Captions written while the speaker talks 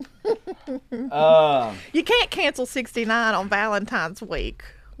You can't cancel 69 on Valentine's week.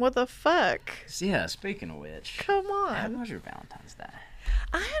 What the fuck? Yeah, speaking of which. Come How on. was your Valentine's Day?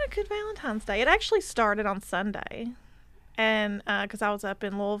 I had a good Valentine's Day. It actually started on Sunday. And because I was up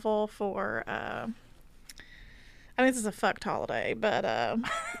in Louisville for, I mean, this is a fucked holiday, but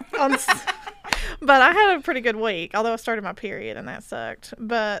but I had a pretty good week, although I started my period and that sucked.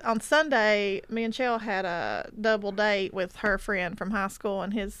 But on Sunday, me and Chell had a double date with her friend from high school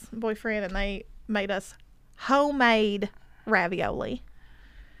and his boyfriend, and they made us homemade ravioli.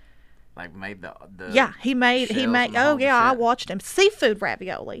 Like made the Yeah, he made. Oh yeah, I watched him seafood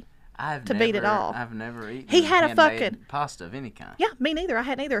ravioli. Beat it all. I've never eaten. He had a handmade fucking pasta of any kind. Yeah, me neither. I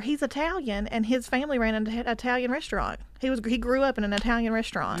hadn't either. He's Italian, and his family ran an Italian restaurant. He grew up in an Italian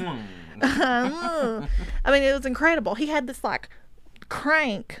restaurant. I mean, it was incredible. He had this like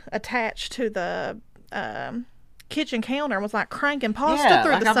crank attached to the kitchen counter and was like cranking pasta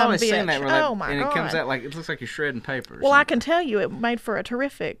through the son of a bitch. Oh my god! And it comes out like it looks like you're shredding paper. Well, I can tell you, it made for a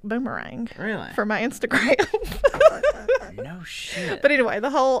terrific boomerang. Really? For my Instagram. No shit. But anyway, the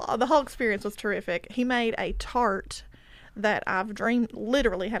whole experience was terrific. He made a tart that I've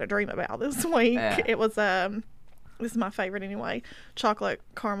literally had a dream about this week. Yeah. It was this is my favorite anyway, chocolate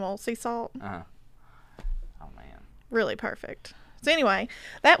caramel sea salt. Oh man. Really perfect. So anyway,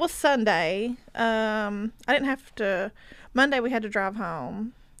 that was Sunday. I didn't have to. Monday we had to drive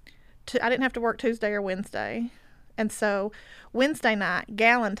home. I didn't have to work Tuesday or Wednesday, and so Wednesday night,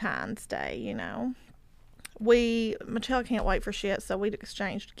 Galentine's Day, you know. Michelle can't wait for shit, so we'd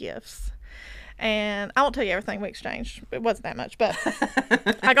exchanged gifts. And I won't tell you everything we exchanged. It wasn't that much, but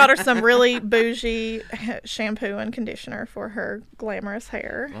I got her some really bougie shampoo and conditioner for her glamorous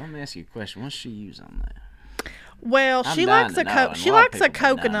hair. Well, let me ask you a question. What's she use on that? Well, she likes a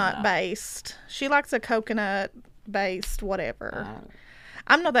coconut based. She likes a coconut based whatever.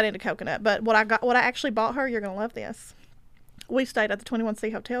 I'm not that into coconut, but what I actually bought her, you're gonna love this. We stayed at the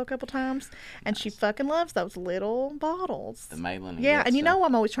 21C Hotel a couple times, and she fucking loves those little bottles. The Maitland. Yeah, and you know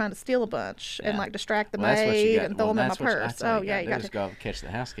I'm always trying to steal a bunch and like distract the maid and throw them in my purse. Oh yeah, you got to go catch the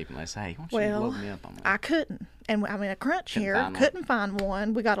housekeeping. They say, "Hey, why don't you load me up on that?" I couldn't, and I mean a crunch here. Couldn't find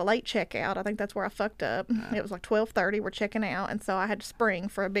one. We got a late checkout. I think that's where I fucked up. It was like 12:30. We're checking out, and so I had to spring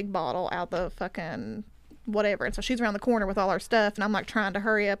for a big bottle out the fucking whatever. And so she's around the corner with all her stuff, and I'm like trying to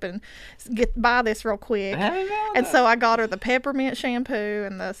hurry up and buy this real quick. And so I got her the peppermint shampoo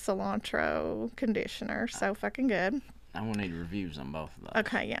and the cilantro conditioner. So fucking good. I will need reviews on both of those.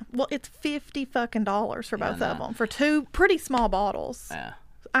 Okay, yeah. Well, it's $50 fucking for both of them for two pretty small bottles. Yeah.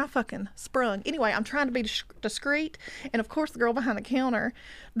 I fucking sprung. Anyway, I'm trying to be discreet, and of course the girl behind the counter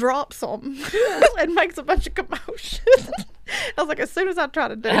drops them and makes a bunch of commotion. I was like, as soon as I try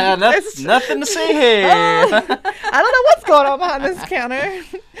to do this, nothing to see here. I don't know what's going on behind this counter.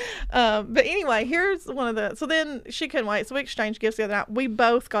 But anyway, here's one of the. So then she couldn't wait. So we exchanged gifts the other night. We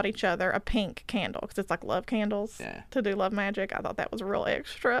both got each other a pink candle because it's like love candles to do love magic. I thought that was real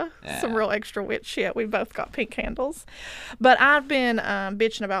extra. Some real extra witch shit. We both got pink candles. But I've been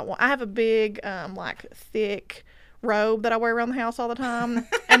bitching about one. I have a big, like thick robe that I wear around the house all the time,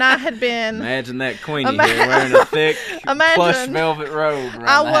 and I had been imagine that Queenie here wearing a thick plush velvet robe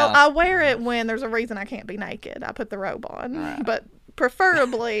around the house. I wear it when there's a reason I can't be naked. I put the robe on, but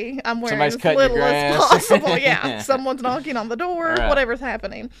preferably I'm wearing as little as possible. Yeah, someone's knocking on the door, whatever's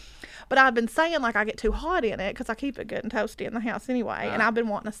happening. But I've been saying like I get too hot in it because I keep it good and toasty in the house anyway, and I've been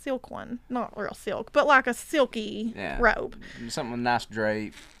wanting a silk one, not real silk, but like a silky robe, something with nice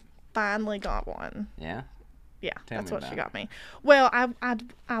drape. Finally got one. Yeah, that's what she got me. Well,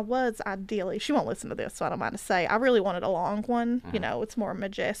 I was ideally, she won't listen to this, so I don't mind to say, I really wanted a long one. You know, it's more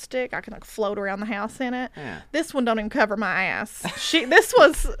majestic. I can like float around the house in it. This one don't even cover my ass. This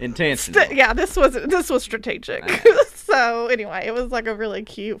was intentional. This was strategic. So anyway, it was like a really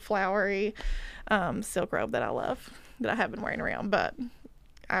cute flowery silk robe that I love, that I have been wearing around, but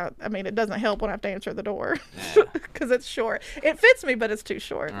I mean, it doesn't help when I have to answer the door because it's short. It fits me, but it's too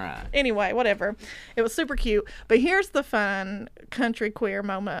short. Right. Anyway, whatever. It was super cute. But here's the fun country queer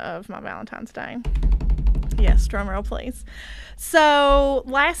moment of my Valentine's Day. Yes, drum roll, please. So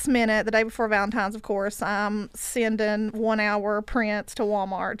last minute, the day before Valentine's, of course, I'm sending 1 hour prints to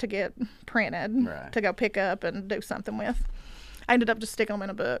Walmart to get printed to go pick up and do something with. I ended up just sticking them in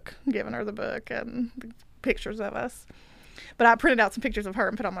a book, giving her the book and the pictures of us. But I printed out some pictures of her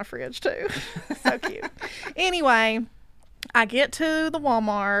and put on my fridge, too. So cute. Anyway, I get to the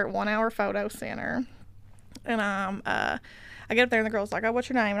Walmart 1 hour photo center. And I get up there, and the girl's like, oh, what's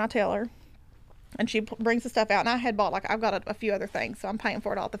your name? And I tell her. And she brings the stuff out, and I had bought, like, I've got a few other things, so I'm paying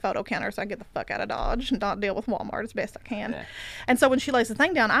for it all at the photo counter so I get the fuck out of Dodge and not deal with Walmart as best I can. Yeah. And so when she lays the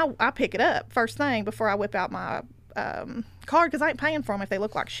thing down, I pick it up first thing before I whip out my card, because I ain't paying for them if they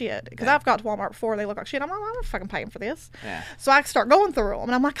look like shit. Because I've got to Walmart before, they look like shit. I'm not fucking paying for this. Yeah. So I start going through them,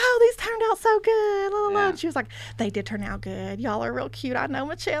 and I'm like, oh, these turned out so good. La, la, la. And she was like, they did turn out good. Y'all are real cute. I know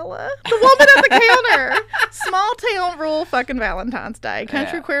Michella. The woman at the counter. Small town rule fucking Valentine's Day.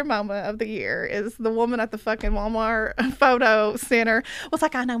 Country queer moment of the year is the woman at the fucking Walmart photo center was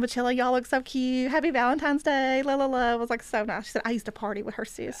like, I know Michella. Y'all look so cute. Happy Valentine's Day. La, la, la. It was like so nice. She said, I used to party with her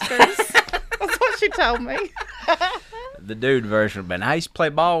sisters. That's what she told me. The dude version, but I used to play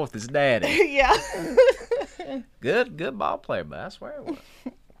ball with his daddy. Yeah. Good ball player, but I swear it was.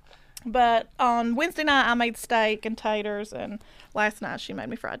 But on Wednesday night, I made steak and taters, and last night she made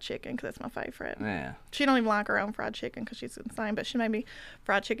me fried chicken because that's my favorite. Yeah. She don't even like her own fried chicken because she's insane, but she made me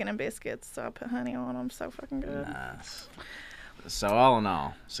fried chicken and biscuits, so I put honey on them. So fucking good. Nice. So all in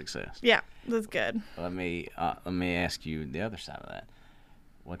all, success. Yeah, that's good. Let me ask you the other side of that.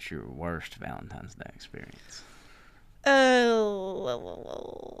 What's your worst Valentine's Day experience?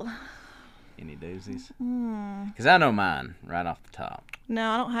 Oh. Any doozies? Because I know mine right off the top.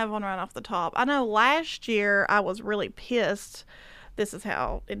 No, I don't have one right off the top. I know last year I was really pissed. This is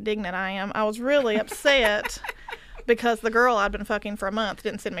how indignant I am. I was really upset because the girl I'd been fucking for a month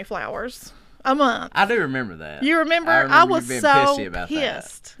didn't send me flowers. A month. I do remember that. You remember? I was being so pissy about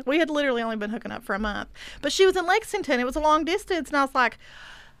pissed. That. We had literally only been hooking up for a month. But she was in Lexington. It was a long distance. And I was like,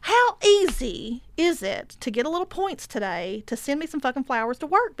 how easy is it to get a little points today to send me some fucking flowers to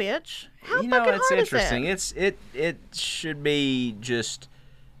work, bitch? How fucking hard it's interesting. Is it? It should be just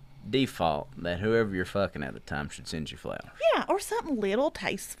default that whoever you're fucking at the time should send you flowers. Yeah, or something little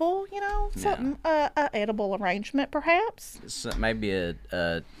tasteful, something a edible arrangement perhaps. So maybe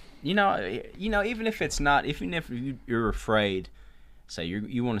even if it's not, even if you're afraid, say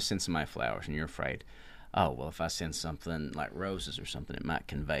you want to send somebody flowers and you're afraid, oh, well, if I send something like roses or something, it might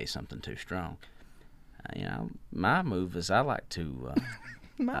convey something too strong. My move is I like to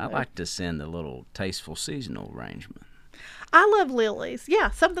send a little tasteful seasonal arrangement. I love lilies.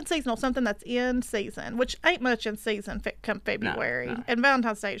 Yeah, something seasonal, something that's in season, which ain't much in season come February. No. And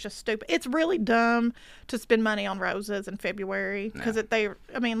Valentine's Day is just stupid. It's really dumb to spend money on roses in February because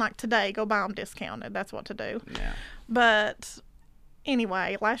like today, go buy them discounted. That's what to do. Yeah. But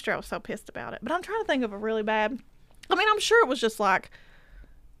anyway, last year I was so pissed about it. But I'm trying to think of a really bad. I'm sure it was just like.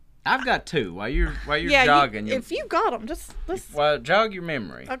 I've got two. While you're jogging, if you got them, just jog your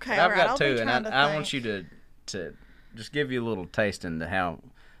memory. Okay, I've got I'll two, and I want you to just give you a little taste into how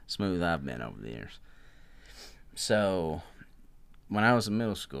smooth I've been over the years. So, when I was in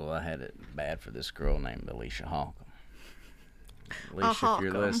middle school, I had it bad for this girl named Alicia Holcomb. Alicia, if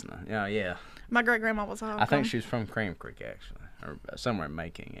you're listening, yeah. My great grandma was a Holcomb. I think she was from Cream Creek actually, or somewhere in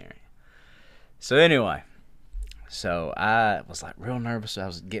Mayking area. So anyway. So I was like real nervous. I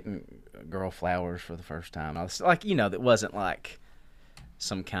was getting girl flowers for the first time. I was like, that wasn't like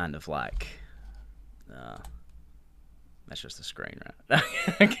some kind of like, that's just the screen, right?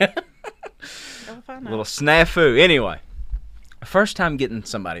 Little snafu. Anyway, first time getting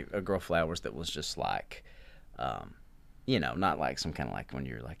a girl flowers that was just like, not like some kind of like when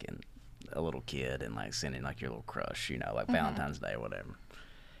you're like in a little kid and like sending like your little crush, like Valentine's Day or whatever.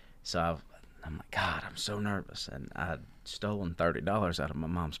 So I'm like, God, I'm so nervous. And I had stolen $30 out of my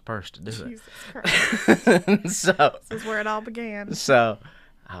mom's purse to do it. Jesus Christ. So this is where it all began. So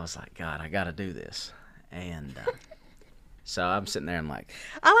I was like, God, I got to do this. And so I'm sitting there and like.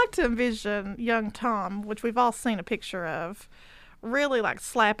 I like to envision young Tom, which we've all seen a picture of, really like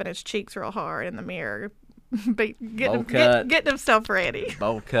slapping his cheeks real hard in the mirror. Getting himself ready.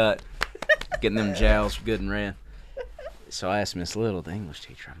 Bowl cut. Getting them jowls good and red. So I asked Miss Little, the English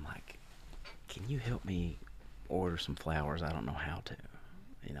teacher, I'm like, can you help me order some flowers? I don't know how to.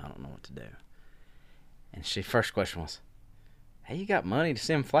 I don't know what to do. And first question was, hey, you got money to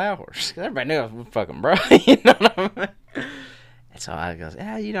send flowers? Because everybody knew I was fucking broke. You know what I mean? And so I goes,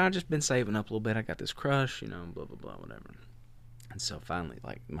 I've just been saving up a little bit. I got this crush, blah, blah, blah, whatever. And so finally,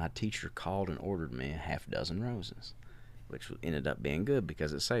 like, my teacher called and ordered me a half dozen roses, which ended up being good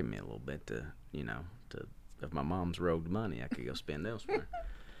because it saved me a little bit to if my mom's rogued money, I could go spend elsewhere.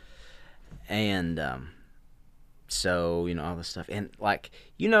 And so all this stuff, and like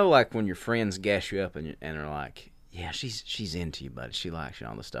like when your friends gas you up and are like, yeah, she's into you, buddy, she likes you,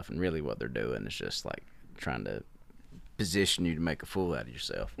 all this stuff, and really what they're doing is just like trying to position you to make a fool out of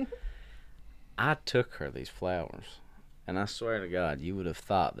yourself. I took her these flowers, and I swear to God, you would have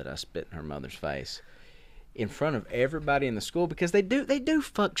thought that I spit in her mother's face. in front of everybody in the school, because they do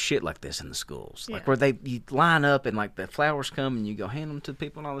fuck shit like this in the schools, like Yeah. where you line up and like the flowers come and you go hand them to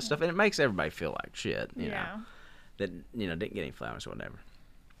people and all this stuff, and it makes everybody feel like shit, you know, that didn't get any flowers or whatever.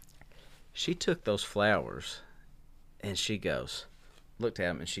 She took those flowers and she goes, looked at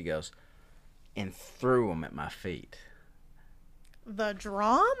them and she goes, and threw them at my feet. The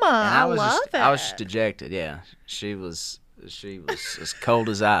drama. I love it. I was just dejected. Yeah, she was as cold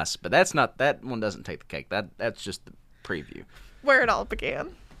as ice. But that one doesn't take the cake. That's just the preview. Where it all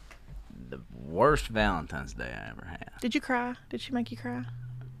began. The worst Valentine's Day I ever had. Did you cry? Did she make you cry?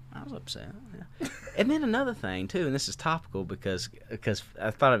 I was upset. Yeah. And then another thing too, and this is topical because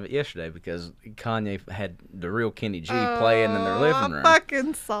I thought of it yesterday, because Kanye had the real Kenny G playing in their living room. I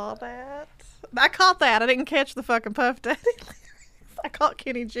fucking saw that. I caught that. I didn't catch the fucking Puff Daddy. I caught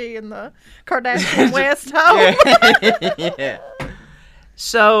Kenny G in the Kardashian West home. Yeah.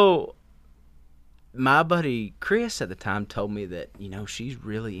 So, my buddy Chris at the time told me that, she's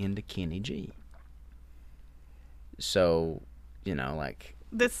really into Kenny G. So, like...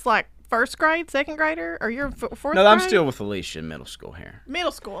 This, like, first grade, second grader? Or you're fourth grade? No, I'm still with Alicia in middle school here.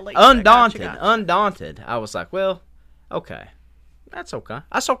 Middle school, Alicia. Undaunted. I was like, well, okay. That's okay.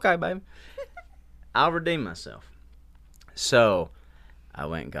 That's okay, baby. I'll redeem myself. So... I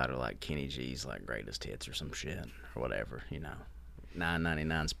went and got her like Kenny G's like greatest hits or some shit or whatever,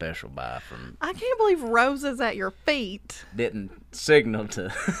 $9.99 special buy from. I can't believe roses at your feet. Didn't signal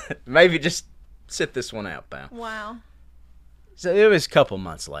to maybe just sit this one out, pal. Wow. So it was a couple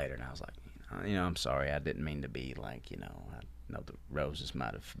months later, and I was like, I'm sorry, I didn't mean to be like, I know the roses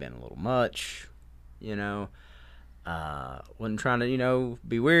might have been a little much, wasn't trying to,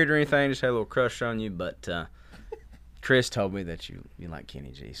 be weird or anything, just had a little crush on you, but. Chris told me that you like Kenny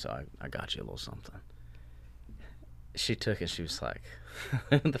G, so I got you a little something. She took it, she was like,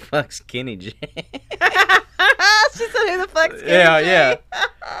 who the fuck's Kenny G? She said, who the fuck's Kenny G? Yeah.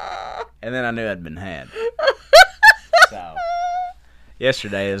 And then I knew I'd been had. So,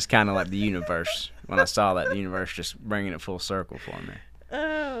 yesterday it was kind of like the universe. When I saw that, the universe just bringing it full circle for me.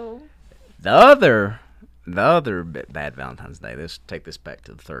 Oh. The other bad Valentine's Day, take this back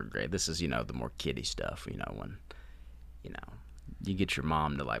to the third grade. This is, the more kiddie stuff, when... you get your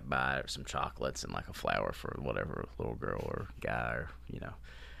mom to like buy some chocolates and like a flower for whatever little girl or guy or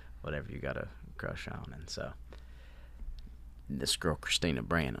whatever you got a crush on. And so this girl Christina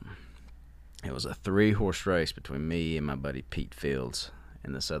Branham, it was a 3-horse race between me and my buddy Pete Fields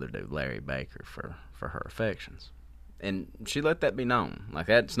and this other dude Larry Baker for her affections. And she let that be known. Like,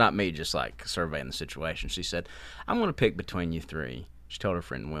 that's not me just like surveying the situation. She said, I'm going to pick between you three. She told her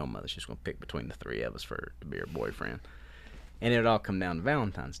friend Wilma that she's going to pick between the three of us to be her boyfriend. And it would all come down to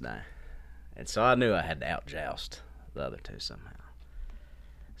Valentine's Day. And so I knew I had to outjoust the other two somehow.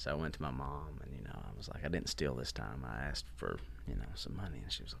 So I went to my mom, and, I was like, I didn't steal this time. I asked for, some money.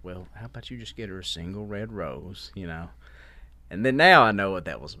 And she was like, well, how about you just get her a single red rose, And then now I know what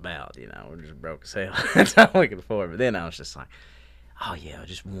that was about, We're just broke as hell. That's all we could afford. But then I was just like, oh, yeah,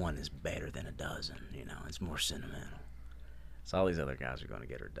 just one is better than a dozen, It's more sentimental. So all these other guys are going to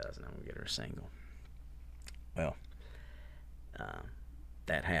get her a dozen. I'm going to get her a single. Well...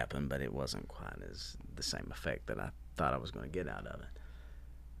 that happened, but it wasn't quite as the same effect that I thought I was going to get out of it.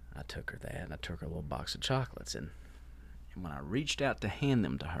 I took her that, and I took her a little box of chocolates, and when I reached out to hand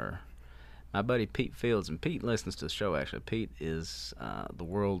them to her, my buddy Pete Fields, and Pete listens to the show actually. Pete is the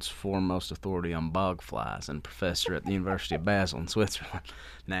world's foremost authority on bog flies and professor at the University of Basel in Switzerland.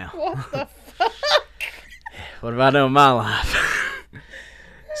 Now, What the fuck? what have I done with my life?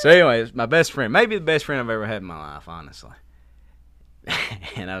 So anyways, my best friend, maybe the best friend I've ever had in my life, honestly.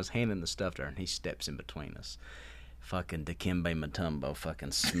 And I was handing the stuff to her, and he steps in between us. Fucking Dikembe Mutombo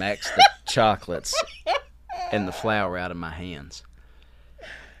fucking smacks the chocolates and the flour out of my hands.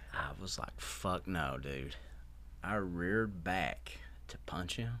 I was like, fuck no, dude. I reared back to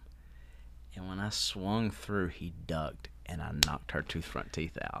punch him, and when I swung through, he ducked, and I knocked her 2 front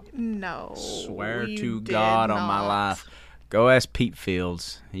teeth out. No. Swear you to did God on my not. life. Go ask Pete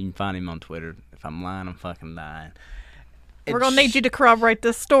Fields. You can find him on Twitter. If I'm lying, I'm fucking dying. We're going to need you to corroborate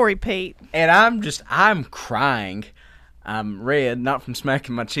this story, Pete. And I'm crying. I'm red, not from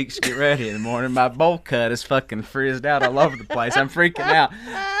smacking my cheeks to get ready in the morning. My bowl cut is fucking frizzed out all over the place. I'm freaking out.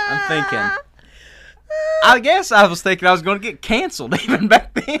 I'm thinking, I guess I was thinking I was going to get canceled even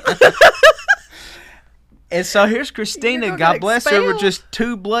back then. And so here's Christina, God bless her, with just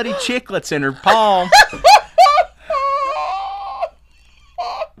 2 bloody chiclets in her palm.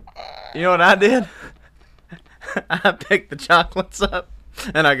 You know what I did? I picked the chocolates up,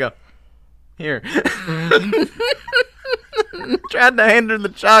 and I go, here. tried to hand her the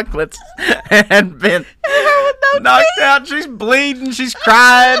chocolates and been knocked out. She's bleeding. She's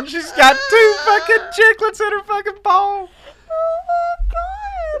crying. She's got 2 fucking chiclets in her fucking paw. Oh my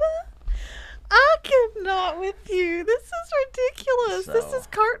god! I cannot with you. This is ridiculous. This is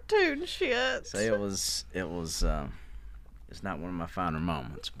cartoon shit. So it was. It's not one of my finer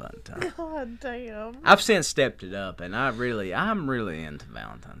moments, but God damn. I've since stepped it up, and I'm really into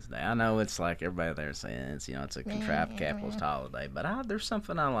Valentine's Day. I know it's like everybody there saying it's a contrived capitalist holiday, but there's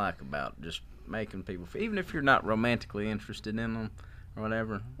something I like about just making people feel, even if you're not romantically interested in them or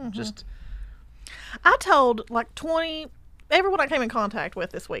whatever. Just I told everyone I came in contact with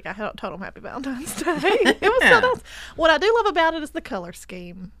this week, I told them Happy Valentine's Day. It was so nice. What I do love about it is the color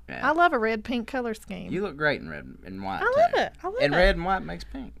scheme. Yeah. I love a red-pink color scheme. You look great in red and white. I love it. And red and white makes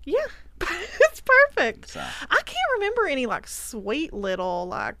pink. Yeah. It's perfect. So. I can't remember any sweet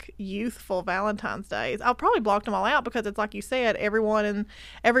little youthful Valentine's Days. I'll probably blocked them all out because it's like you said, everyone's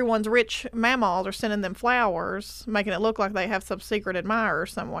rich mammas are sending them flowers, making it look like they have some secret admirer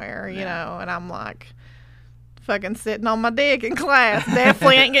somewhere, you know, and I'm like fucking sitting on my dick in class.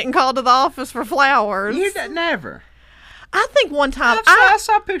 Definitely ain't getting called to the office for flowers. You never. I think one time I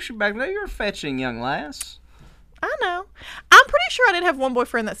saw a picture back there. You're a fetching young lass. I know. I'm pretty sure I did have one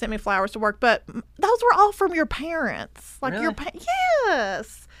boyfriend that sent me flowers to work, but those were all from your parents. Really?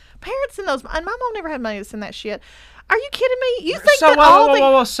 Yes. Parents send those. And my mom never had money to send that shit. Are you kidding me? You think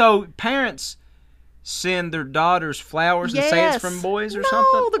So parents send their daughters flowers and say it's from boys or something?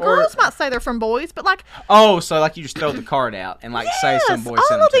 No, the girls might say they're from boys, but so you just throw the card out and say some boy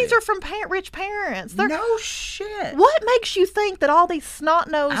sent all of them these to you. are from rich parents. No shit. What makes you think that all these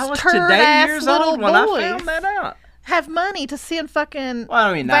snot-nosed, I was turd-ass years little old when boys I found that out. have money to send fucking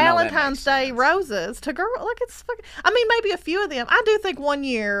Valentine's Valentine's Day roses to girls? It's fucking. I mean, maybe a few of them. I do think one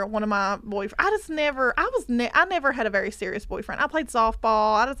year one of my boyfriends. I never had a very serious boyfriend. I played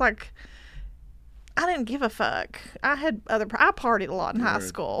softball. I didn't give a fuck. I partied a lot in high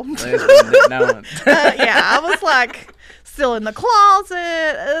school. Yeah, I was still in the closet.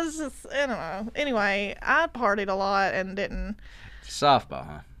 It was just, I don't know. Anyway, I partied a lot and didn't.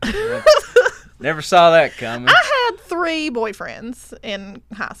 Softball, huh? Never saw that coming. I had 3 boyfriends in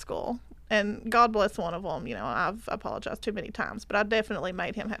high school. And God bless one of them. I've apologized too many times, but I definitely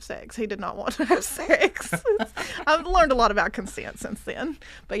made him have sex. He did not want to have sex. I've learned a lot about consent since then.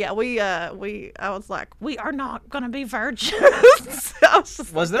 But yeah, I was like, we are not going to be virgins.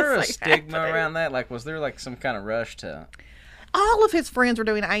 Was there a stigma around that? Was there some kind of rush to? All of his friends were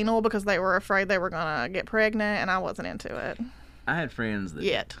doing anal because they were afraid they were going to get pregnant, and I wasn't into it. I had friends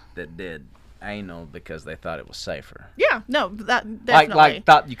that did anal because they thought it was safer. Yeah, no, that definitely.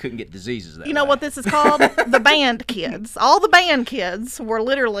 Thought you couldn't get diseases that way. You know what this is called? The band kids. All the band kids were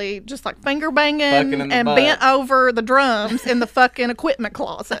literally just finger banging and bent over the drums in the fucking equipment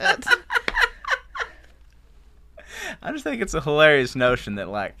closet. I just think it's a hilarious notion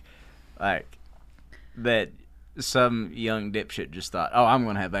that that some young dipshit just thought, oh, I'm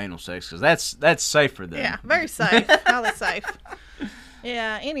going to have anal sex because that's safer than. Yeah, very safe. Highly safe.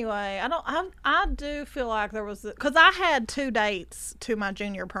 Yeah, anyway, I do feel like there was, because I had 2 dates to my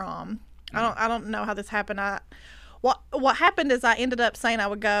junior prom. I don't know how this happened. What happened is I ended up saying I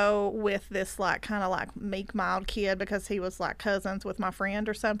would go with this kind of meek, mild kid because he was cousins with my friend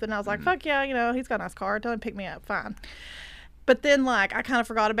or something. I was like, fuck yeah, he's got a nice car. Tell him to pick me up. Fine. But then I kind of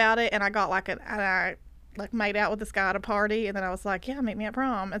forgot about it, and I got I made out with this guy at a party, and then I was like, yeah, meet me at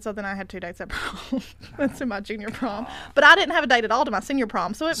prom. And so then I had 2 dates at prom. That's to my junior prom. But I didn't have a date at all to my senior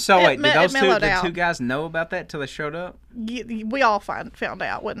prom. So did those 2 guys know about that till they showed up? We all found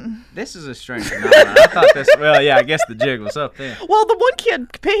out, wouldn't? This is a strange phenomenon. I thought this, I guess the jig was up there. Well, the one kid,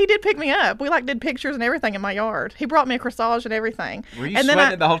 he did pick me up. We did pictures and everything in my yard. He brought me a corsage and everything. Were you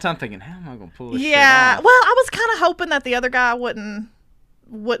sweating it the whole time thinking, how am I going to pull this shit off? Yeah, well, I was kind of hoping that the other guy wouldn't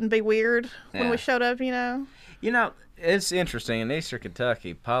be weird when we showed up, It's interesting. In Eastern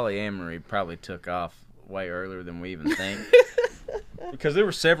Kentucky, polyamory probably took off way earlier than we even think. Because there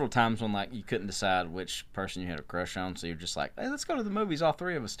were several times when you couldn't decide which person you had a crush on, so you're just like, hey, let's go to the movies, all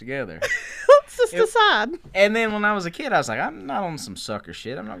 3 of us together. Let's just decide. And then when I was a kid, I was like, I'm not on some sucker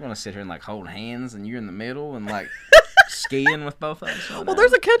shit. I'm not going to sit here and hold hands and you're in the middle and skiing with both of us. Well,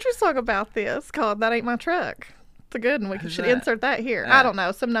 there's a country song about this called "That Ain't My Truck." It's a good one. We should insert that here. I don't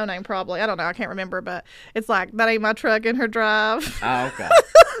know. Some no-name probably. I don't know. I can't remember, but it's that ain't my truck in her drive. Oh, okay.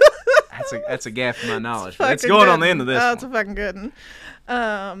 That's a gap in my knowledge. But it's going on the end of this. Oh, it's a fucking good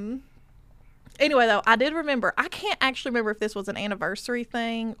one. Anyway, though, I did remember. I can't actually remember if this was an anniversary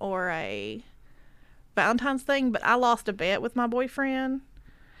thing or a Valentine's thing, but I lost a bet with my boyfriend.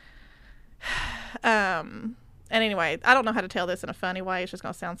 And And anyway, I don't know how to tell this in a funny way. It's just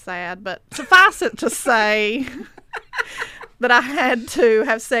going to sound sad. But suffice it to say that I had to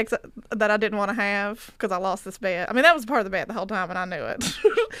have sex that I didn't want to have because I lost this bet. I mean, that was part of the bet the whole time, and I knew it.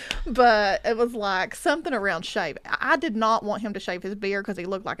 But it was like something around shave. I did not want him to shave his beard because he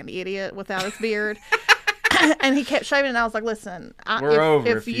looked like an idiot without his beard. And he kept shaving, and I was like, listen, we're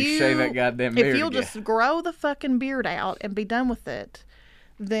over if you shave that goddamn beard If you'll again. just grow the fucking beard out and be done with it,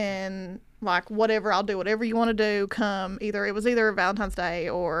 then, like, whatever, I'll do whatever you want to do come it was either Valentine's Day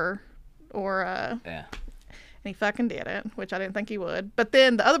or Yeah. and he fucking did it, which I didn't think he would. But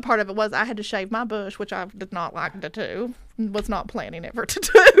then the other part of it was I had to shave my bush, which I did not like to do, was not planning ever to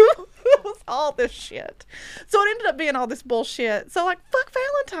do. It was all this shit. So it ended up being all this bullshit. So, like, fuck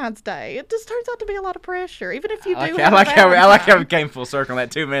Valentine's Day. It just turns out to be a lot of pressure, even if you do I like how we came full circle that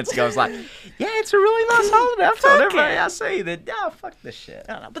 2 minutes ago. I was like, yeah, it's a really nice holiday. I've told everybody I see that, fuck this shit.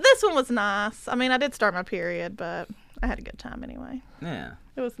 I don't know. But this one was nice. I mean, I did start my period, but I had a good time anyway. Yeah.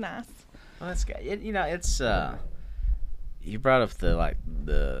 It was nice. Well, that's good. It's you brought up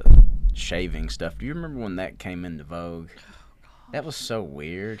the shaving stuff. Do you remember when that came into vogue? That was so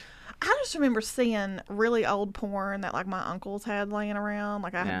weird. I just remember seeing really old porn that, like, my uncles had laying around.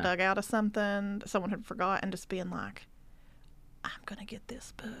 Like, I had dug out of something that someone had forgot, and just being like, I'm going to get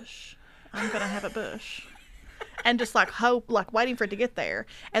this bush. I'm going to have a bush. And just, like, hope, like, waiting for it to get there.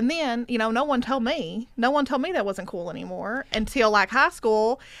 And then, no one told me that wasn't cool anymore until, like, high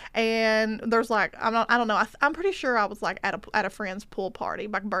school. And there's, like, I don't know. I'm pretty sure I was, like, at a friend's pool party,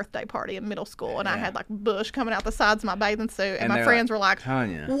 like, birthday party in middle school. And I had, like, bush coming out the sides of my bathing suit. And my friends were like,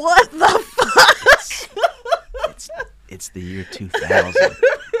 Tanya, what the fuck? It's the year 2000.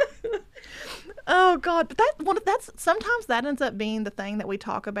 Oh God! But that's sometimes that ends up being the thing that we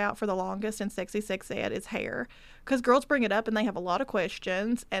talk about for the longest in Sexy Sex Ed is hair, because girls bring it up and they have a lot of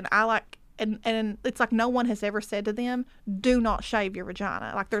questions, and and it's like no one has ever said to them, "Do not shave your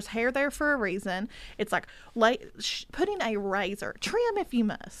vagina." Like, there's hair there for a reason. It's like putting a razor, trim if you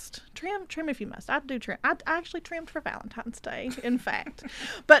must, trim if you must. I do trim. I actually trimmed for Valentine's Day, in fact,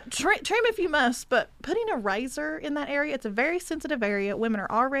 but trim if you must. But putting a razor in that area, it's a very sensitive area. Women are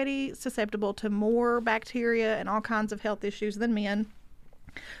already susceptible to more bacteria and all kinds of health issues than men.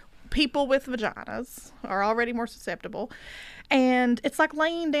 People with vaginas are already more susceptible. And it's like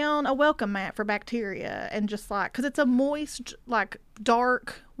laying down a welcome mat for bacteria, and just like, because it's a moist, like,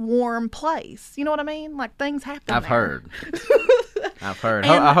 dark, warm place. You know what I mean? Like, things happen I've there. heard. I've heard.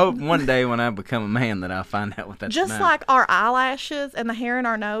 And I hope one day when I become a man that I'll find out what that's just about. like our eyelashes and the hair in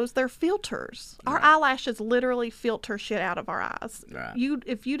our nose, they're filters. Our eyelashes literally filter shit out of our eyes. Right.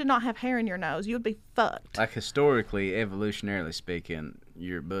 If you did not have hair in your nose, you would be fucked. Like, historically, evolutionarily speaking,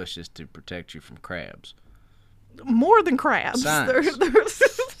 your bush is to protect you from crabs. More than crabs. Science. There's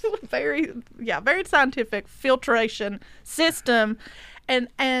very scientific filtration system.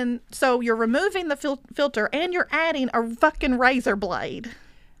 And so you're removing the filter, and you're adding a fucking razor blade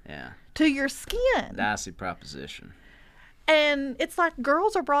to your skin. Dicey proposition. And it's like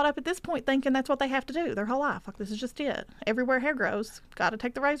girls are brought up at this point thinking that's what they have to do their whole life. Like, this is just it. Everywhere hair grows, got to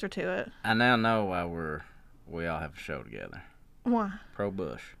take the razor to it. I now know why we all have a show together. Why? Pro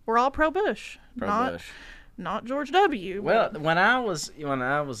Bush. We're all pro Bush. Bush. Not George W. Well, when I was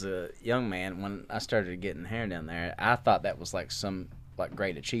a young man, when I started getting hair down there, I thought that was like some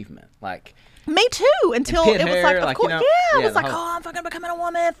great achievement. Like, me too. Until it was hair, like, of like, course, it was like, whole... oh, I'm fucking becoming a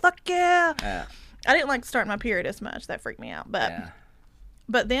woman. Fuck yeah. Yeah. I didn't like starting my period as much. That freaked me out.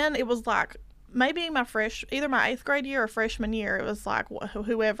 But then it was like, maybe either my 8th grade year or freshman year, it was like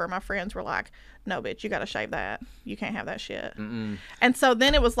whoever, my friends were like, no, bitch, you got to shave that. You can't have that shit. Mm-mm. And so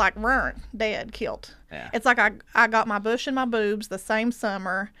then it was like, dead, killed. Yeah. It's like I got my bush and my boobs the same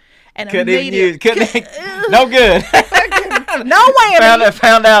summer. And no good. No whammy.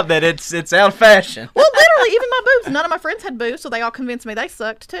 Found out that it's out of fashion. Well, literally, even my boobs. None of my friends had boobs, so they all convinced me they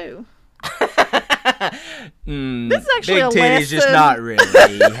sucked too. This is actually big a titties lesson. just not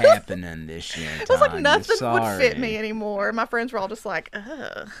really happening this year. It was like Tanya. nothing would Sorry. fit me anymore. My friends were all just like,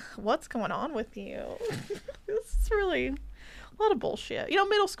 ugh, what's going on with you? This is really a lot of bullshit.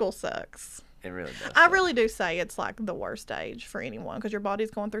 Middle school sucks. It really does. I really do say it's like the worst age for anyone, because your body's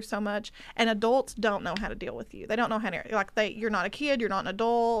going through so much, and adults don't know how to deal with you. They don't know how to, you're not a kid, you're not an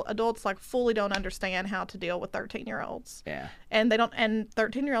adult. Adults like fully don't understand how to deal with 13-year-olds. Yeah. And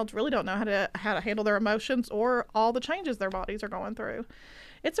 13-year-olds really don't know how to handle their emotions or all the changes their bodies are going through.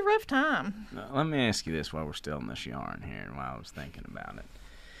 It's a rough time. Let me ask you this while we're still in this yarn here and while I was thinking about it.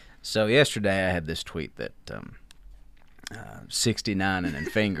 So yesterday I had this tweet that 69 and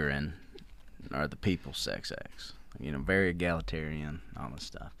fingering are the people's sex acts. Very egalitarian, all this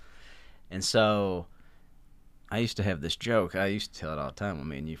stuff. And so I used to have this joke. I used to tell it all the time when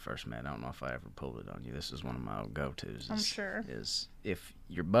me and you first met. I don't know if I ever pulled it on you. This is one of my old go-tos. I'm sure. Is if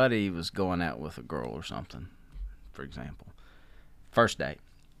your buddy was going out with a girl or something, for example, first date,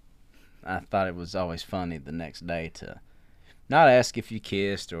 I thought it was always funny the next day to not ask if you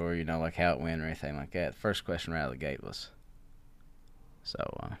kissed or, you know, like how it went or anything like that. The first question right out of the gate was, so,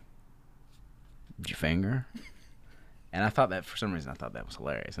 did you finger her? And I thought that, for some reason, I thought that was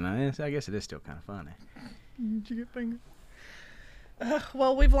hilarious. And I guess it is still kind of funny. Did you get fingered?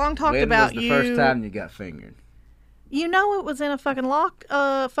 Well, we've long talked about you. When was the first time you got fingered? You know it was in a fucking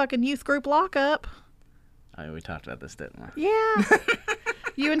fucking youth group lockup. Oh, yeah, we talked about this, didn't we? Yeah.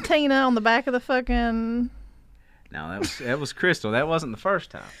 You and Tina on the back of the fucking... No, that was Crystal. That wasn't the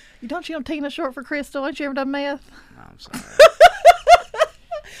first time. You know Tina short for Crystal? Ain't you ever done meth? No, I'm sorry.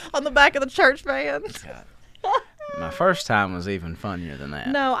 On the back of the church van. God. My first time was even funnier than that.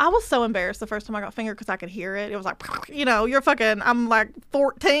 No, I was so embarrassed the first time I got fingered because I could hear it. It was like, you know, I'm like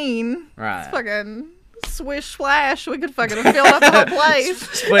 14. Right. It's fucking swish splash. We could fucking have filled up the whole place.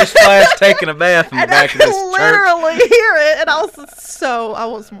 Splish splash, taking a bath in the back of this church. I literally hear it, and I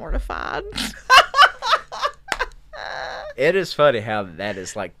was mortified. It is funny how that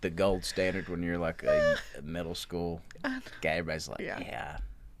is like the gold standard when you're like a middle school guy. Everybody's like, yeah.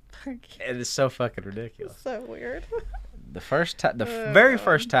 It is so fucking ridiculous. So weird. The very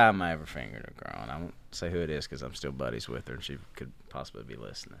first time I ever fingered a girl, and I won't say who it is because I'm still buddies with her, and she could possibly be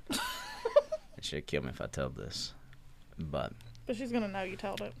listening. And she'd kill me if I told this, but she's gonna know you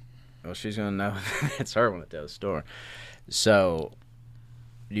told it. Well, she's gonna know it's her when I tell the story. So,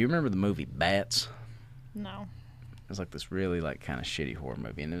 do you remember the movie Bats? No. It was like this really like kind of shitty horror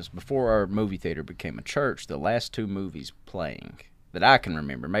movie, and it was before our movie theater became a church. The last two movies playing that I can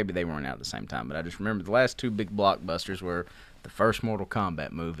remember, maybe they weren't out at the same time, but I just remember the last two big blockbusters were the first Mortal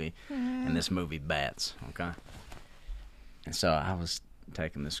Kombat movie and this movie Bats. Okay, and so I was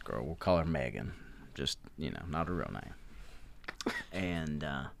taking this girl. We'll call her Megan, just not her real name, and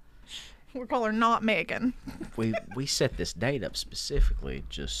we'll call her not Megan. we set this date up specifically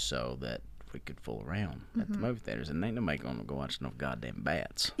just so that we could fool around at the movie theaters, and ain't nobody gonna go watch no goddamn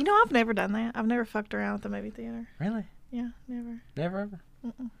Bats. You know, I've never done that. I've never fucked around at the movie theater. Really? Yeah, never. Never ever?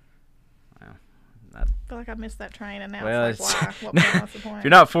 Mm-mm. Well, I feel like I missed that train, and now it's like, why? What's the point? If you're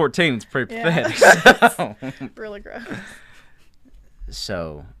not 14, it's pretty pathetic. Really gross.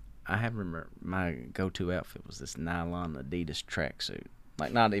 So, I remember my go-to outfit was this nylon Adidas tracksuit.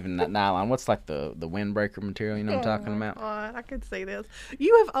 Like, not even that nylon. What's like the windbreaker material, you know what I'm talking about? God, I could see this.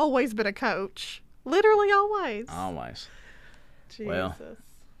 You have always been a coach. Literally always. Always. Jesus. Well,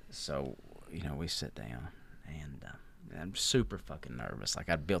 so, we sit down, and I'm super fucking nervous. Like,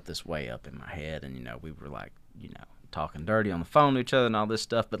 I'd built this way up in my head, and, we were like, talking dirty on the phone to each other and all this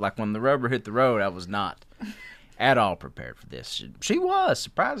stuff. But, like, when the rubber hit the road, I was not at all prepared for this. She was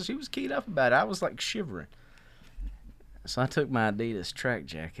surprised. She was keyed up about it. I was, like, shivering. So I took my Adidas track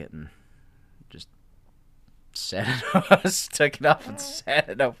jacket and just took it off and sat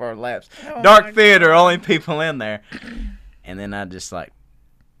it up our laps. Dark theater, only people in there. And then I just, like,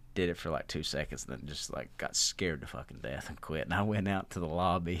 did it for, like, 2 seconds and then just, like, got scared to fucking death and quit. And I went out to the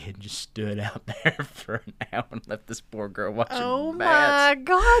lobby and just stood out there for an hour and left this poor girl watching Bats. Oh, my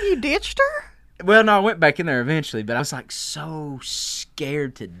God. You ditched her? Well, no, I went back in there eventually, but I was, like, so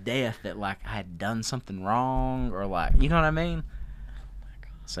scared to death that, like, I had done something wrong or, like, you know what I mean?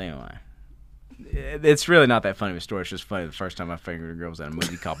 So, anyway, it's really not that funny of a story. It's just funny the first time I fingered a girl was in a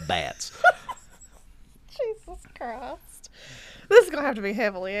movie called Bats. Jesus Christ. This is going to have to be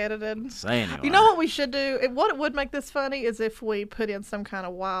heavily edited. So anyway. You know what we should do? What would make this funny is if we put in some kind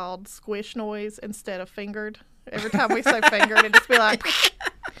of wild squish noise instead of fingered. Every time we say fingered, it'd just be like...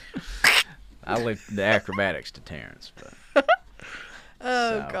 I leave the acrobatics to Terrence. But.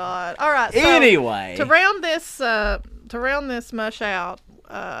 God! All right. So anyway, to round this mush out,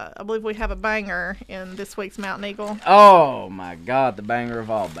 I believe we have a banger in this week's Mountain Eagle. Oh my God, the banger of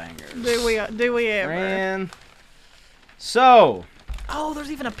all bangers! Do we ever? Man. So. Oh,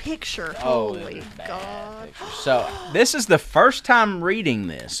 there's even a picture. Holy God! Picture. So this is the first time reading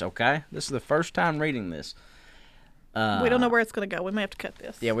this. Okay, this is the first time reading this. We don't know where it's going to go. We may have to cut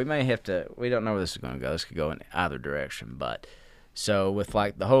this. Yeah, we may have to. We don't know where this is going to go. This could go in either direction. But so with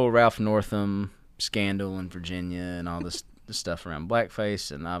like the whole Ralph Northam scandal in Virginia and all this stuff around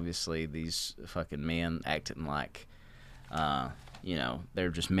blackface, and obviously these fucking men acting like, they're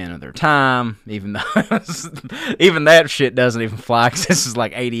just men of their time, even though even that shit doesn't even fly. 'Cause this is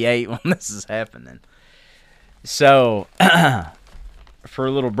like '88 when this is happening. So for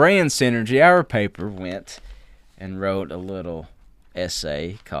a little brand synergy, our paper went and wrote a little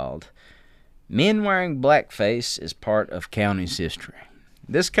essay called Men wearing blackface is part of county's history.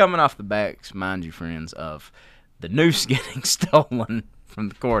 This coming off the backs, mind you, friends, of the noose getting stolen from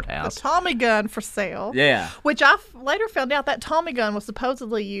the courthouse. The Tommy gun for sale. Yeah. Which I later found out that Tommy gun was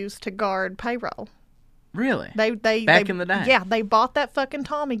supposedly used to guard payroll. Really? Back in the day? Yeah, they bought that fucking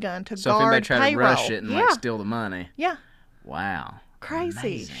Tommy gun to So if guard anybody tried payroll. to rush it and like steal the money. Yeah. Wow. Crazy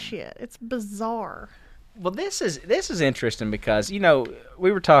Amazing. shit. It's bizarre. Well, this is interesting because, you know,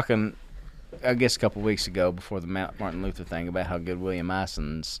 we were talking, I guess, a couple weeks ago before the Martin Luther thing about how good William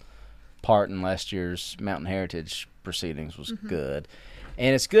Ison's part in last year's Mountain Heritage proceedings was good.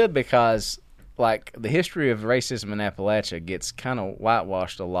 And it's good because, like, the history of racism in Appalachia gets kind of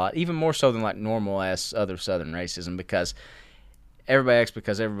whitewashed a lot, even more so than, like, normal-ass other Southern racism, because everybody acts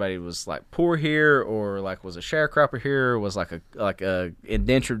because everybody was, like, poor here or, like, was a sharecropper here or was, like a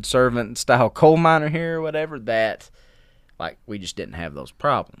indentured servant-style coal miner here or whatever, that, like, we just didn't have those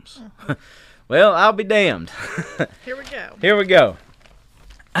problems. Well, I'll be damned. Here we go. Here we go.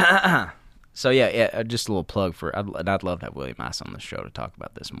 So, yeah, just a little plug for, I'd love to have William Ison on the show to talk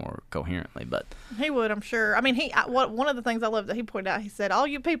about this more coherently, but... He would, I'm sure. I mean, one of the things I love that he pointed out, he said, all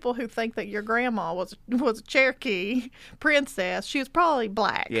you people who think that your grandma was a Cherokee princess, she was probably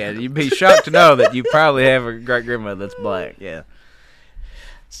black. Yeah, you'd be shocked to know that you probably have a great-grandmother that's black, yeah.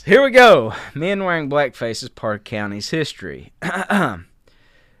 So here we go. Men wearing blackface is part of county's history.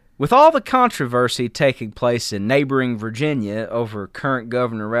 With all the controversy taking place in neighboring Virginia over current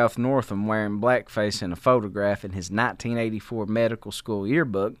Governor Ralph Northam wearing blackface in a photograph in his 1984 medical school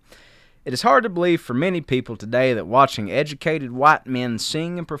yearbook, it is hard to believe for many people today that watching educated white men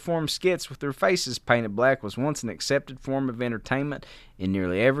sing and perform skits with their faces painted black was once an accepted form of entertainment in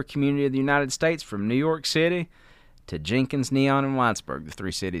nearly every community of the United States, from New York City to Jenkins, Neon, and Whitesburg, the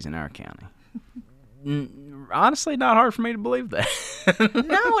three cities in our county. Honestly, not hard for me to believe that.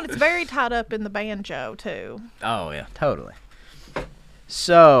 No, and it's very tied up in the banjo, too. Oh, yeah, totally.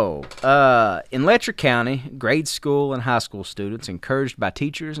 So, in Letcher County, grade school and high school students, encouraged by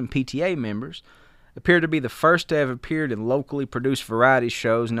teachers and PTA members, appear to be the first to have appeared in locally produced variety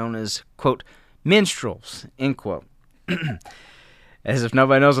shows known as, quote, minstrels, end quote. As if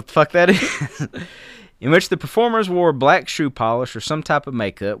nobody knows what the fuck that is. In which the performers wore black shoe polish or some type of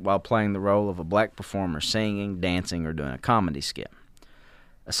makeup while playing the role of a black performer singing, dancing, or doing a comedy skit.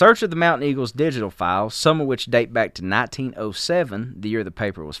 A search of the Mountain Eagle's digital files, some of which date back to 1907, the year the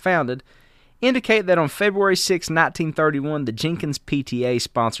paper was founded, indicate that on February 6, 1931, the Jenkins PTA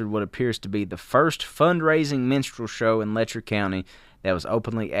sponsored what appears to be the first fundraising minstrel show in Letcher County that was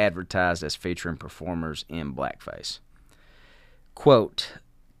openly advertised as featuring performers in blackface. Quote,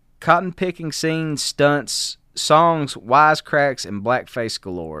 cotton-picking scenes, stunts, songs, wisecracks, and blackface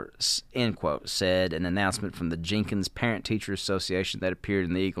galore, end quote, said an announcement from the Jenkins Parent-Teacher Association that appeared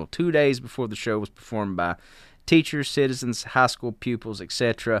in the Eagle 2 days before the show was performed by teachers, citizens, high school pupils,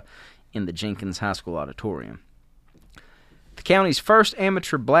 etc. in the Jenkins High School auditorium. The county's first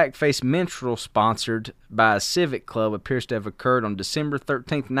amateur blackface minstrel sponsored by a civic club appears to have occurred on December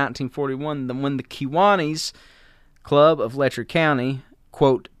 13th, 1941, when the Kiwanis Club of Letcher County,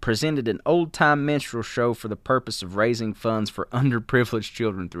 quote, presented an old-time minstrel show for the purpose of raising funds for underprivileged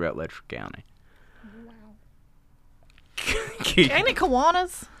children throughout Letcher County. Wow. Ain't it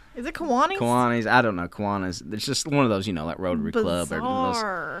Kiwanis? Is it Kiwanis? Kiwanis, I don't know, Kiwanis. It's just one of those, you know, like Rotary Club.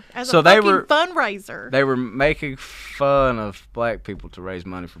 Bizarre. As so a they fucking were fundraiser. They were making fun of black people to raise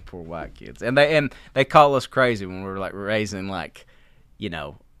money for poor white kids. And they call us crazy when we're like raising, like, you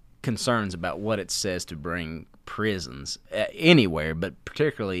know, concerns about what it says to bring prisons anywhere, but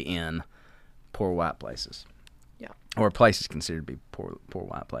particularly in poor white places. Yeah. Or places considered to be poor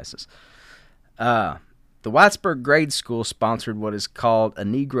white places. The Whitesburg Grade School sponsored what is called a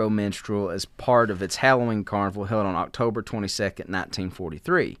Negro Minstrel as part of its Halloween carnival held on October 22nd,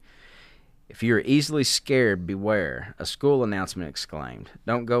 1943. If you are easily scared, beware, a school announcement exclaimed.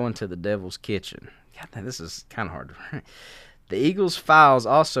 Don't go into the devil's kitchen. God, this is kind of hard to write. The Eagles' files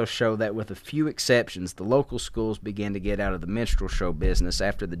also show that with a few exceptions, the local schools began to get out of the minstrel show business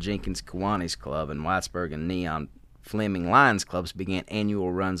after the Jenkins Kiwanis Club and Whitesburg and Neon Fleming Lions clubs began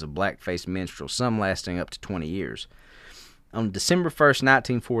annual runs of blackface minstrels, some lasting up to 20 years. On December 1st,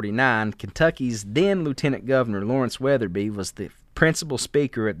 1949, Kentucky's then Lieutenant Governor Lawrence Weatherby was the principal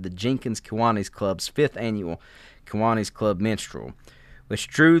speaker at the Jenkins Kiwanis Club's 5th annual Kiwanis Club Minstrel, which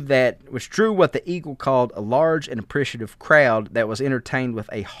drew what the Eagle called a large and appreciative crowd that was entertained with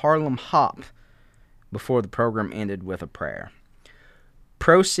a Harlem hop before the program ended with a prayer.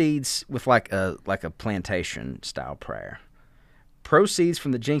 Proceeds with like a plantation style prayer. Proceeds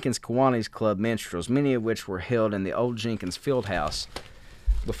from the Jenkins Kiwanis Club minstrels, many of which were held in the old Jenkins Fieldhouse,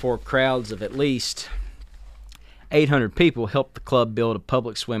 before crowds of at least 800 people helped the club build a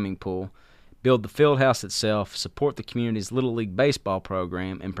public swimming pool, build the field house itself, support the community's Little League baseball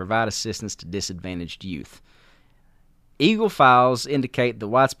program, and provide assistance to disadvantaged youth. Eagle files indicate the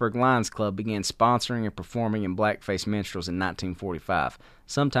Whitesburg Lions Club began sponsoring and performing in blackface minstrels in 1945,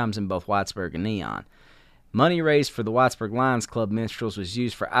 sometimes in both Whitesburg and Neon. Money raised for the Whitesburg Lions Club minstrels was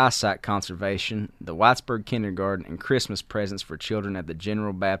used for eyesight conservation, the Whitesburg Kindergarten, and Christmas presents for children at the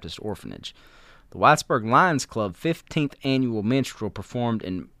General Baptist Orphanage. The Whitesburg Lions Club 15th annual minstrel performed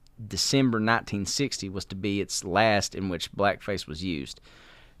in December 1960 was to be its last in which blackface was used.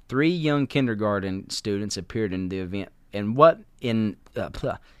 3 young kindergarten students appeared in the event, and in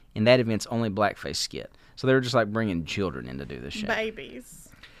that event's only blackface skit. So they were just like bringing children in to do this shit. Babies.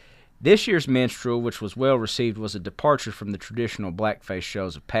 This year's minstrel, which was well received, was a departure from the traditional blackface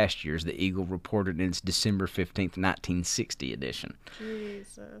shows of past years, the Eagle reported in its December 15th, 1960 edition.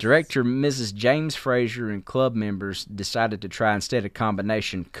 Jesus. Director Mrs. James Frazier and club members decided to try instead a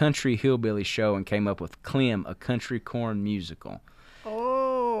combination country hillbilly show and came up with Clem, a country corn musical.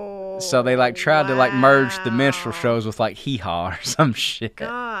 Oh. So they tried to merge the minstrel shows with Hee Haw or some shit.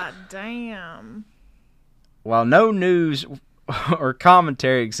 God damn. While no news or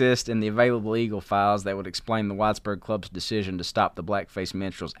commentary exists in the available Eagle files that would explain the Whitesburg Club's decision to stop the blackface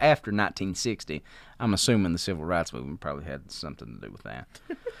minstrels after 1960. I'm assuming the civil rights movement probably had something to do with that.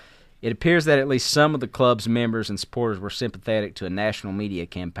 It appears that at least some of the club's members and supporters were sympathetic to a national media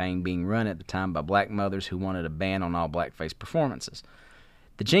campaign being run at the time by black mothers who wanted a ban on all blackface performances.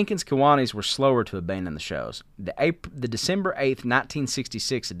 The Jenkins Kiwanis were slower to abandon the shows. The December 8th,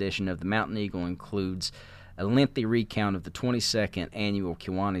 1966 edition of the Mountain Eagle includes a lengthy recount of the 22nd annual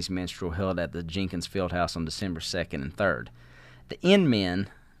Kiwanis minstrel held at the Jenkins Fieldhouse on December 2nd and 3rd. The End Men,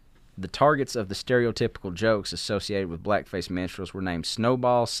 the targets of the stereotypical jokes associated with blackface minstrels, were named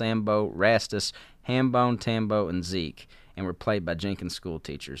Snowball, Sambo, Rastus, Hambone, Tambo, and Zeke, and were played by Jenkins school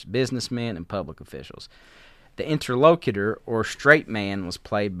teachers, businessmen, and public officials. The interlocutor, or straight man, was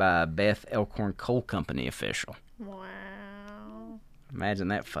played by a Beth Elkhorn Coal Company official. Wow. Imagine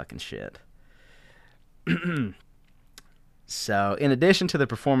that fucking shit. So, in addition to the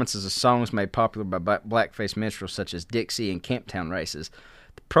performances of songs made popular by blackface minstrels such as Dixie and Camptown races,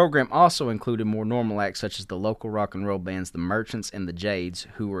 the program also included more normal acts such as the local rock and roll bands The Merchants and the Jades,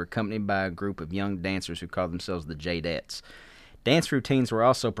 who were accompanied by a group of young dancers who called themselves the Jadettes. Dance routines were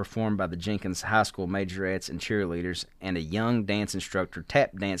also performed by the Jenkins High School majorettes and cheerleaders, and a young dance instructor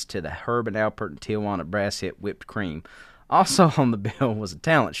tap danced to the Herb and Alpert and Tijuana brass hit Whipped Cream. Also on the bill was a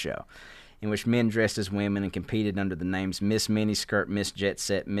talent show, in which men dressed as women and competed under the names Miss Miniskirt, Miss Jet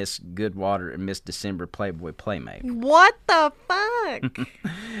Set, Miss Goodwater, and Miss December Playboy Playmate. What the fuck?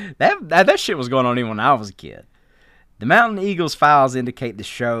 That shit was going on even when I was a kid. The Mountain Eagles files indicate the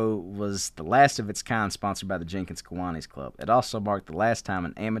show was the last of its kind sponsored by the Jenkins Kiwanis Club. It also marked the last time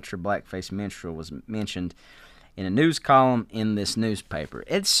an amateur blackface minstrel was mentioned in a news column in this newspaper.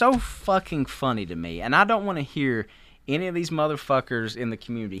 It's so fucking funny to me, and I don't want to hear any of these motherfuckers in the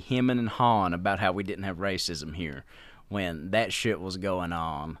community hemming and hawing about how we didn't have racism here when that shit was going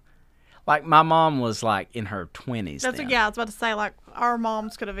on. My mom was in her 20s. That's what, I was about to say, our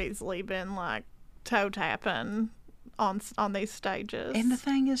moms could have easily been toe tapping on these stages. And the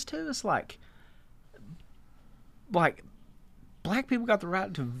thing is too, it's black people got the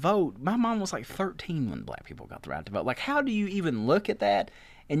right to vote. My mom was 13 when black people got the right to vote. How do you even look at that?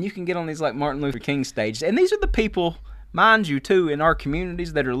 And you can get on these Martin Luther King stages, and these are the people, mind you, too, in our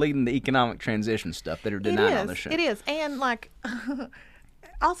communities that are leading the economic transition stuff that are denying all this shit. It is, and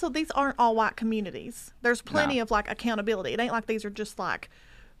also these aren't all white communities. There's plenty of accountability. It ain't like these are just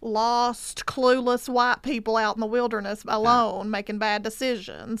lost, clueless white people out in the wilderness alone making bad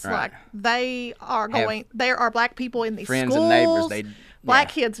decisions. Right. They are going. There are black people in these friends schools. And neighbors. Black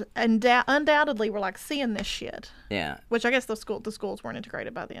kids undoubtedly were seeing this shit. Yeah. Which I guess the schools weren't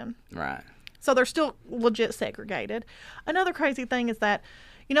integrated by then. Right. So they're still legit segregated. Another crazy thing is that,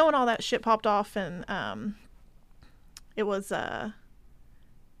 when all that shit popped off and it was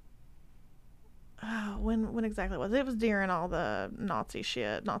when exactly was it? It was during all the Nazi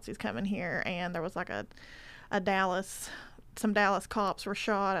shit, Nazis coming here, and there was some Dallas cops were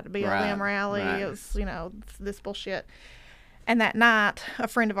shot at a BLM rally. Right. It was, this bullshit. And that night, a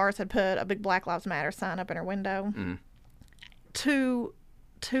friend of ours had put a big Black Lives Matter sign up in her window to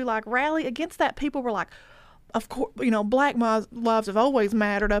rally against that. People were of course, black lives have always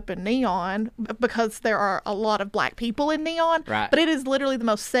mattered up in Neon because there are a lot of black people in Neon. Right. But it is literally the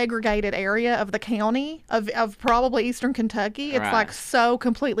most segregated area of the county of probably eastern Kentucky. It's right. So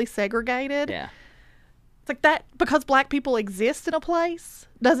completely segregated. Yeah. like that because black people exist in a place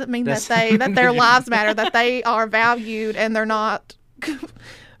doesn't mean That's- that their lives matter, that they are valued and they're not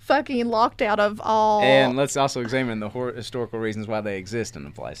fucking locked out of all. And let's also examine the historical reasons why they exist in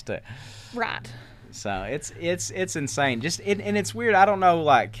the place too. Right. So it's insane. And it's weird. I don't know,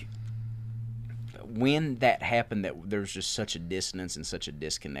 like, when that happened, that there's just such a dissonance and such a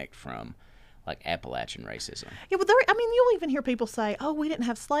disconnect from, like, Appalachian racism. Yeah, well, you'll even hear people say, "Oh, we didn't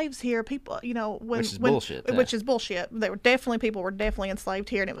have slaves here." People, Which is bullshit, yeah. Which is bullshit. People were definitely enslaved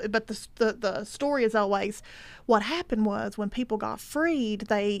here, but the story is always what happened was when people got freed,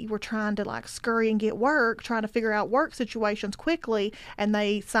 they were trying to like scurry and get work, trying to figure out work situations quickly, and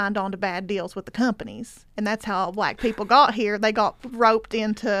they signed on to bad deals with the companies, and that's how black people got here. They got roped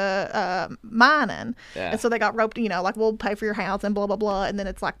into mining, Yeah. and so they got roped. Like we'll pay for your house and blah blah blah, and then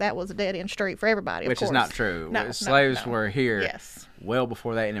it's like that was a dead end street for everybody. Which of course. is not true. No, Slaves no. were here Yes. well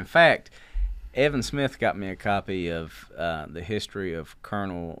before that. And in fact, Evan Smith got me a copy of the history of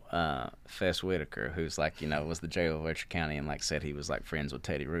Colonel Fess Whitaker, who's like, was the jailer of Letcher County, and like said he was like friends with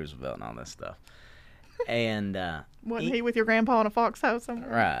Teddy Roosevelt and all this stuff. And Wasn't he with your grandpa in a foxhole somewhere?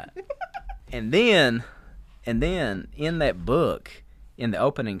 right. And then in that book, in the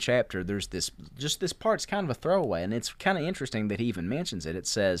opening chapter, there's this part's kind of a throwaway, and it's kind of interesting that he even mentions it. It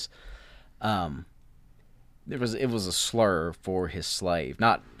says, it was a slur for his slave,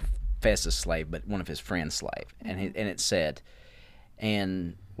 not Fess's slave, but one of his friend's slave, and it said,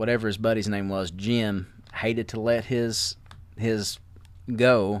 and whatever his buddy's name was, Jim hated to let his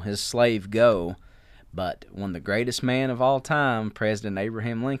slave go, but when the greatest man of all time, President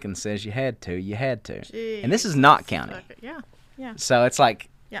Abraham Lincoln, says you had to, you had to. Jeez. And this is Knott County. Yeah. Yeah. So it's like,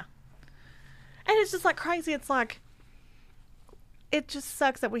 Yeah. And it's just like crazy. It's like, it just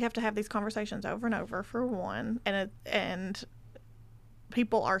sucks that we have to have these conversations over and over, for one, and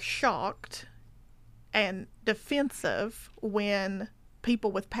people are shocked and defensive when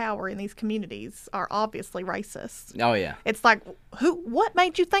people with power in these communities are obviously racist. oh yeah, It's like, what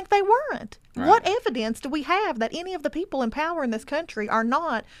made you think they weren't? Right. What evidence do we have that any of the people in power in this country are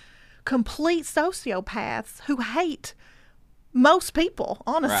not complete sociopaths who hate most people,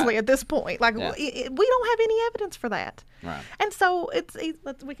 honestly, Right. at this point? Like, Yeah. we don't have any evidence for that. right. And so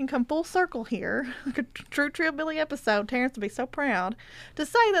we can come full circle here, like a true Trillbilly episode. Terrence would be so proud to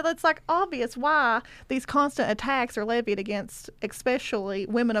say that it's like obvious why these constant attacks are levied against, especially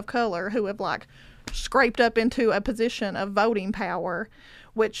women of color who have like scraped up into a position of voting power.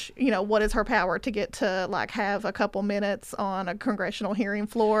 Which, what is her power to get to like have a couple minutes on a congressional hearing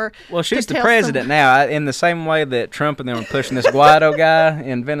floor? Well, she's to the tell president now. In the same way that Trump and them were pushing this Guaido guy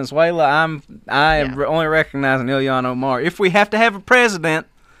in Venezuela, I am Yeah. only recognizing Ilhan Omar. If we have to have a president,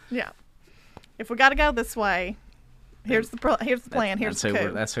 Yeah. If we got to go this way, here's the plan. Here's the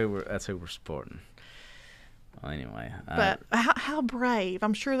coup. that's who we're supporting. Well, anyway, But how brave!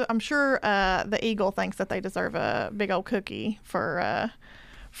 I'm sure the Eagle thinks that they deserve a big old cookie for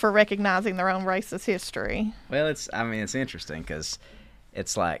recognizing their own racist history. well, it's interesting because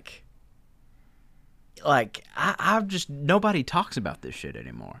it's like I've just nobody talks about this shit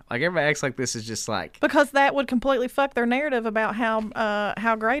anymore. Like everybody acts like this is just like Because that would completely fuck their narrative about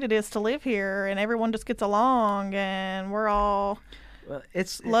how great it is to live here and everyone just gets along and we're all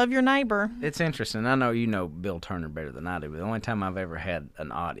love your neighbor. It's interesting. I know you know Bill Turner better than I do, but the only time I've ever had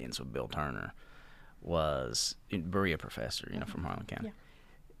an audience with Bill Turner was Berea Professor, from Harlan County. Yeah.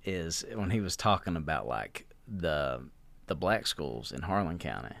 Is when he was talking about like the black schools in Harlan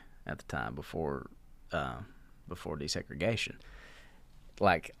County at the time before desegregation.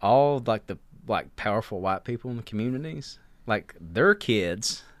 Like all like the powerful white people in the communities, like their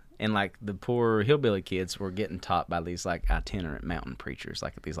kids and like the poor hillbilly kids were getting taught by these like itinerant mountain preachers,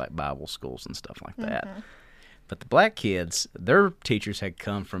 like at these like Bible schools and stuff like that. Mm-hmm. But the black kids, their teachers had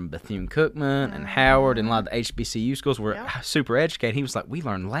come from Bethune-Cookman and Howard and a lot of the HBCU schools were super educated. He was like, we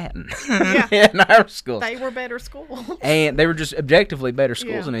learned Latin in our schools. They were better schools. And they were just objectively better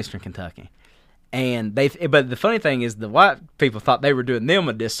schools Yeah. in Eastern Kentucky. And but the funny thing is the white people thought they were doing them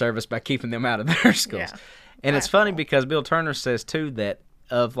a disservice by keeping them out of their schools. Yeah. And it's funny because Bill Turner says too that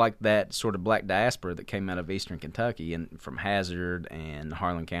of like that sort of black diaspora that came out of Eastern Kentucky and from Hazard and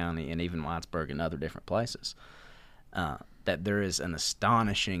Harlan County and even Whitesburg and other different places, that there is an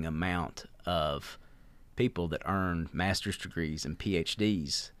astonishing amount of people that earned master's degrees and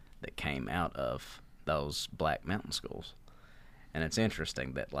PhDs that came out of those black mountain schools. And it's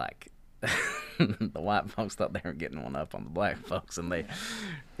interesting that like the white folks thought they were getting one up on the black folks, and they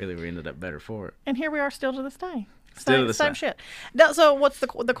really ended up better for it. And here we are still to this day. Still to this same day. shit. No, so what's the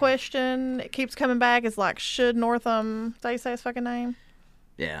question? It keeps coming back. Is like, should Northam say his fucking name?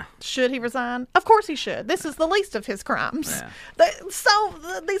 Yeah. Should he resign? Of course he should. This is the least of his crimes. Yeah.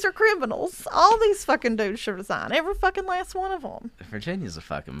 These are criminals. All these fucking dudes should resign. Every fucking last one of them. Virginia's a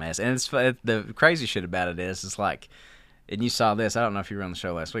fucking mess. And the crazy shit about it is, it's like, and you saw this, I don't know if you were on the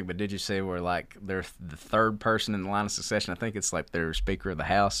show last week, but did you see where, like, they're the third person in the line of succession? I think it's like their Speaker of the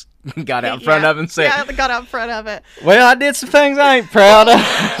House got out in front of it and said, yeah, they got out in front of it. Well, I did some things I ain't proud of.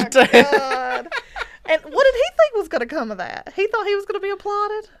 Oh, God. And what did he think was going to come of that? He thought he was going to be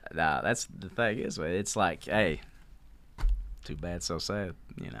applauded? Nah, that's the thing is, it's like, hey, too bad, so sad,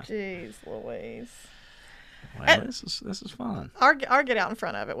 you know. Jeez Louise. Well, this is fun. Our get out in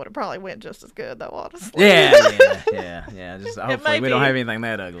front of it would have probably went just as good, though, honestly. Yeah. Just hopefully we don't have anything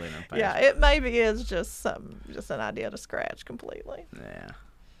that ugly in our past. Yeah, it maybe is just an idea to scratch completely. Yeah.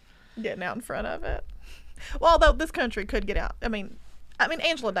 Getting out in front of it. Well, although this country could get out. I mean,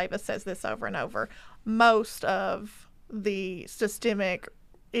 Angela Davis says this over and over. Most of the systemic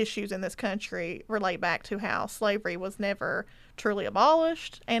issues in this country relate back to how slavery was never truly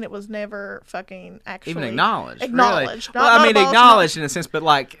abolished, and it was never fucking actually even acknowledged. Acknowledged. Really. Well, I mean, acknowledged in a sense, but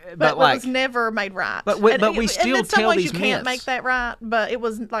like, but like, it was never made right. But we still in some tell ways these you can't myths. make that right. But it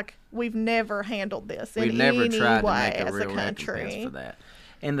was like we've never handled this in any tried way to make a as real a country recompense for that.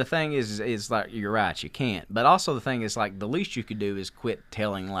 And the thing is like, you're right, you can't. But also the thing is, like, the least you could do is quit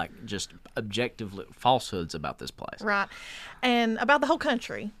telling, like, just objective falsehoods about this place. Right. And about the whole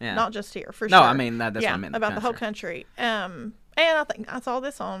country, not just here, for sure. No, I mean, that's what I meant. About the whole country. And I think I saw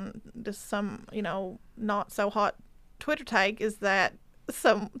this on just some, not so hot Twitter take, is that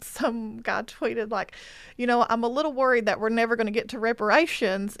some guy tweeted, like, I'm a little worried that we're never going to get to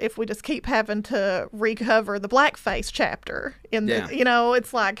reparations if we just keep having to recover the blackface chapter in the,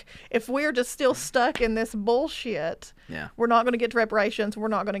 it's like, if we're just still stuck in this bullshit, we're not going to get to reparations. We're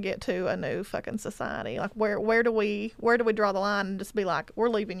not going to get to a new fucking society. Like, where do we draw the line and just be like, we're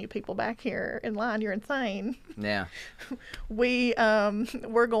leaving you people back here in line. You're insane. Yeah.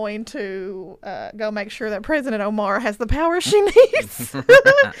 We're going to go make sure that President Omar has the power she needs. To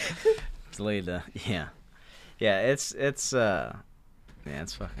lead it's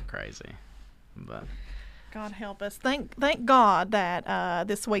fucking crazy, but God help us. Thank God that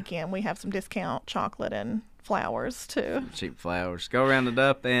this weekend we have some discount chocolate and flowers too. Cheap flowers. Go round it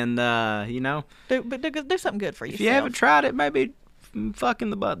up and do something good for yourself. If you haven't tried it, maybe fuck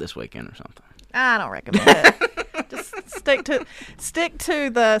in the butt this weekend or something. I don't recommend it. Just stick to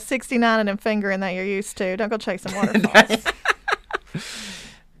the 69 and fingering that you're used to. Don't go chasing waterfalls.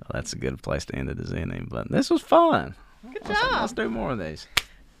 Well, that's a good place to end it as any. But this was fun. Good job. Let's do more of these.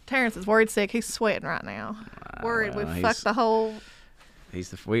 Terrence is worried sick. He's sweating right now. Worried we fucked the whole.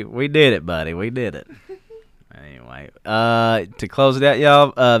 We did it, buddy. We did it. Anyway, to close it out,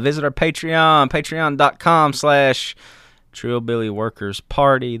 y'all, visit our Patreon, patreon.com/Trillbilly Workers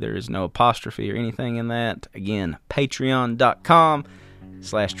Party. There is no apostrophe or anything in that. Again,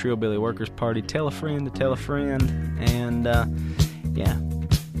 patreon.com/Trillbilly Workers Party. Tell a friend to tell a friend. And,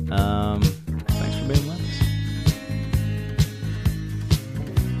 thanks for being with us.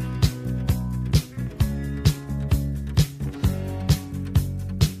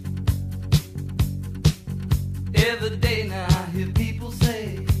 Every day now I hear people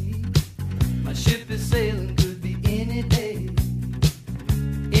say my ship is sailing, could be any day.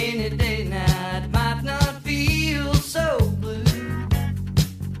 Any day now it might not feel so blue.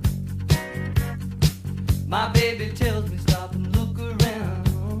 My baby tells me stop and look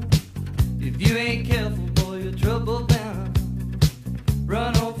around. If you ain't careful, boy, you're trouble bound.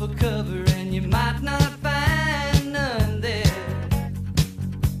 Run over cover and you might not find none there.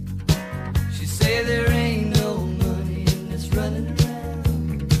 She say there ain't no money in this running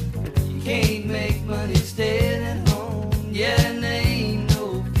around. You can't make money staying at home. Yeah, and there ain't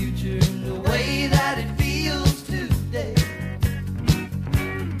no future in the way that it feels today.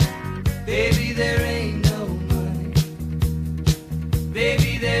 Baby, there ain't no money.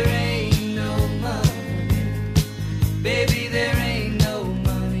 Baby, there